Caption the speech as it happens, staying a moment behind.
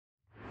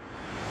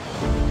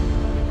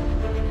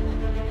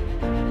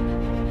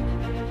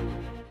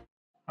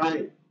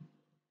Hi,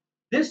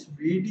 this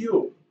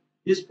video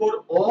is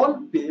for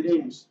all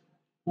parents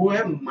who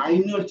have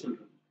minor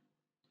children.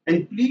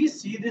 And please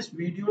see this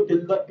video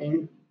till the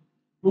end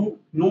to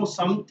know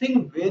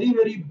something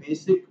very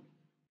basic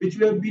which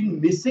you have been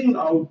missing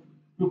out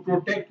to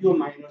protect your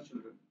minor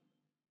children.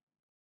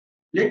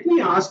 Let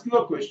me ask you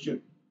a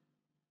question.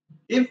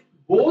 If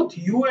both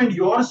you and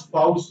your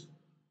spouse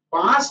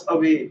pass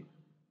away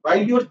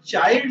while your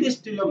child is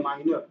still a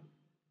minor,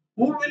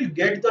 who will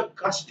get the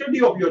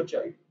custody of your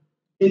child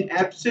in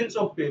absence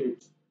of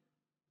parents?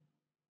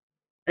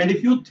 And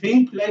if you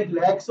think like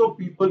lakhs of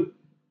people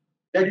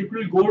that it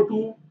will go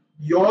to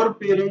your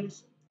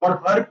parents or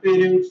her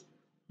parents,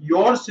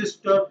 your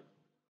sister,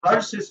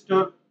 her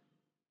sister,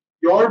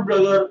 your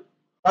brother,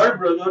 her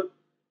brother,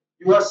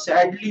 you are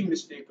sadly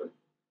mistaken.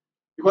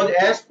 Because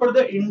as per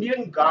the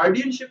Indian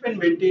Guardianship and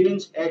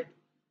Maintenance Act,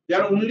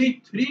 there are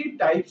only three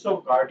types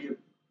of guardian.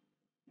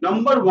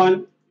 Number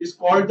one is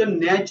called the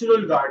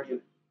natural guardian,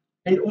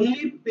 and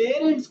only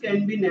parents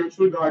can be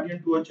natural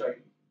guardian to a child.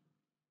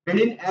 And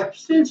in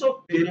absence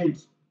of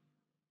parents,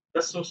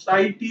 the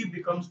society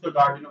becomes the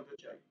guardian of the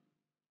child.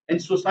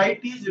 And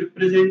society is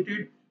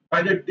represented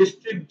by the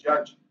district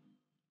judge.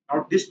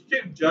 Now,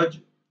 district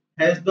judge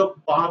has the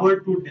power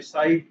to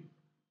decide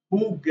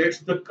who gets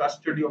the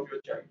custody of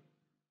your child.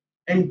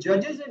 And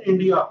judges in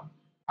India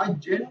are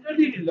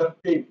generally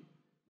reluctant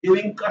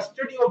giving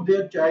custody of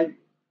their child,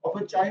 of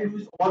a child who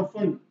is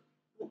orphaned,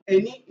 to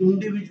any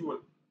individual.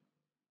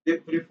 They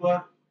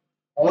prefer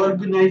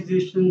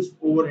organizations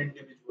over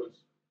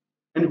individuals.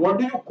 And what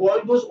do you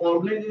call those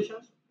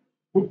organizations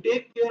who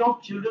take care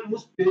of children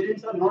whose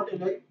parents are not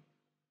alive?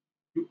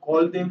 You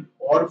call them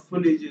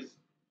orphanages.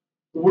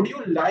 Would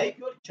you like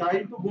your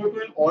child to go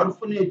to an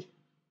orphanage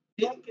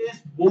in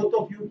case both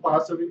of you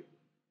pass away?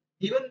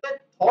 Even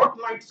that thought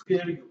might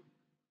scare you.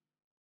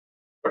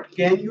 But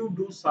can you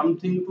do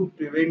something to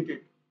prevent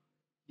it?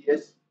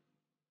 Yes.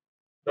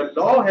 The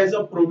law has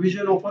a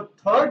provision of a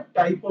third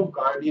type of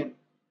guardian,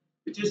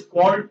 which is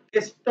called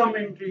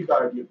testamentary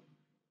guardian.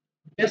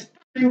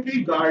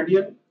 Testamentary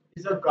guardian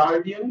is a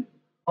guardian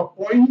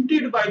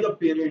appointed by the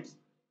parents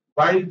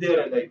while they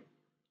are alive.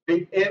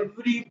 And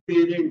every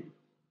parent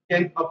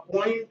can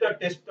appoint a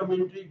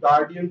testamentary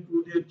guardian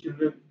to their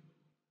children,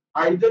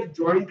 either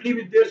jointly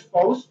with their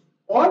spouse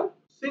or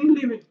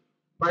singly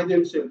by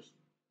themselves,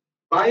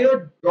 by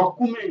a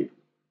document,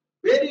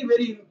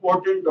 very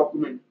important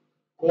document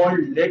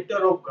called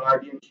letter of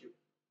guardianship.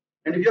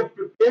 And we have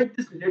prepared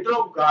this letter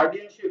of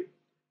guardianship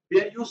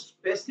where you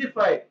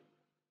specify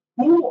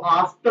who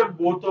after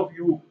both of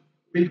you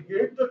will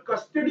get the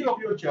custody of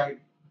your child.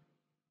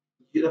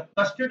 The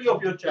custody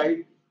of your child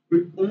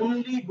will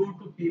only go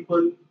to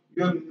people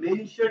you have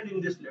mentioned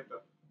in this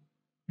letter.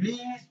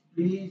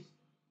 Please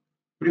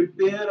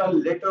prepare a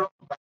letter of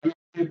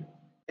guardianship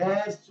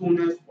as soon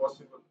as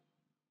possible.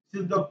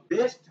 This is the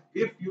best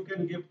gift you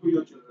can give to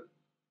your children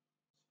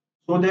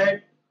so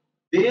that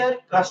their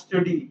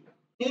custody,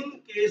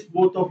 in case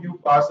both of you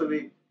pass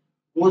away,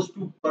 goes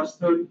to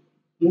person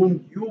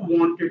whom you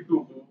wanted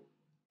to go,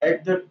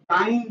 at the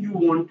time you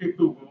wanted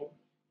to go,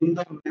 in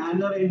the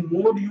manner and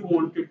mode you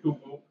wanted to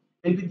go,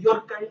 and with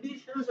your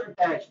conditions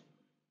attached.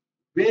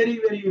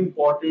 Very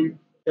important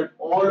that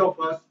all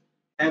of us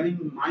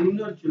having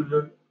minor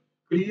children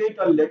create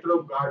a letter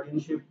of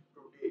guardianship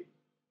today.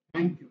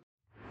 Thank you.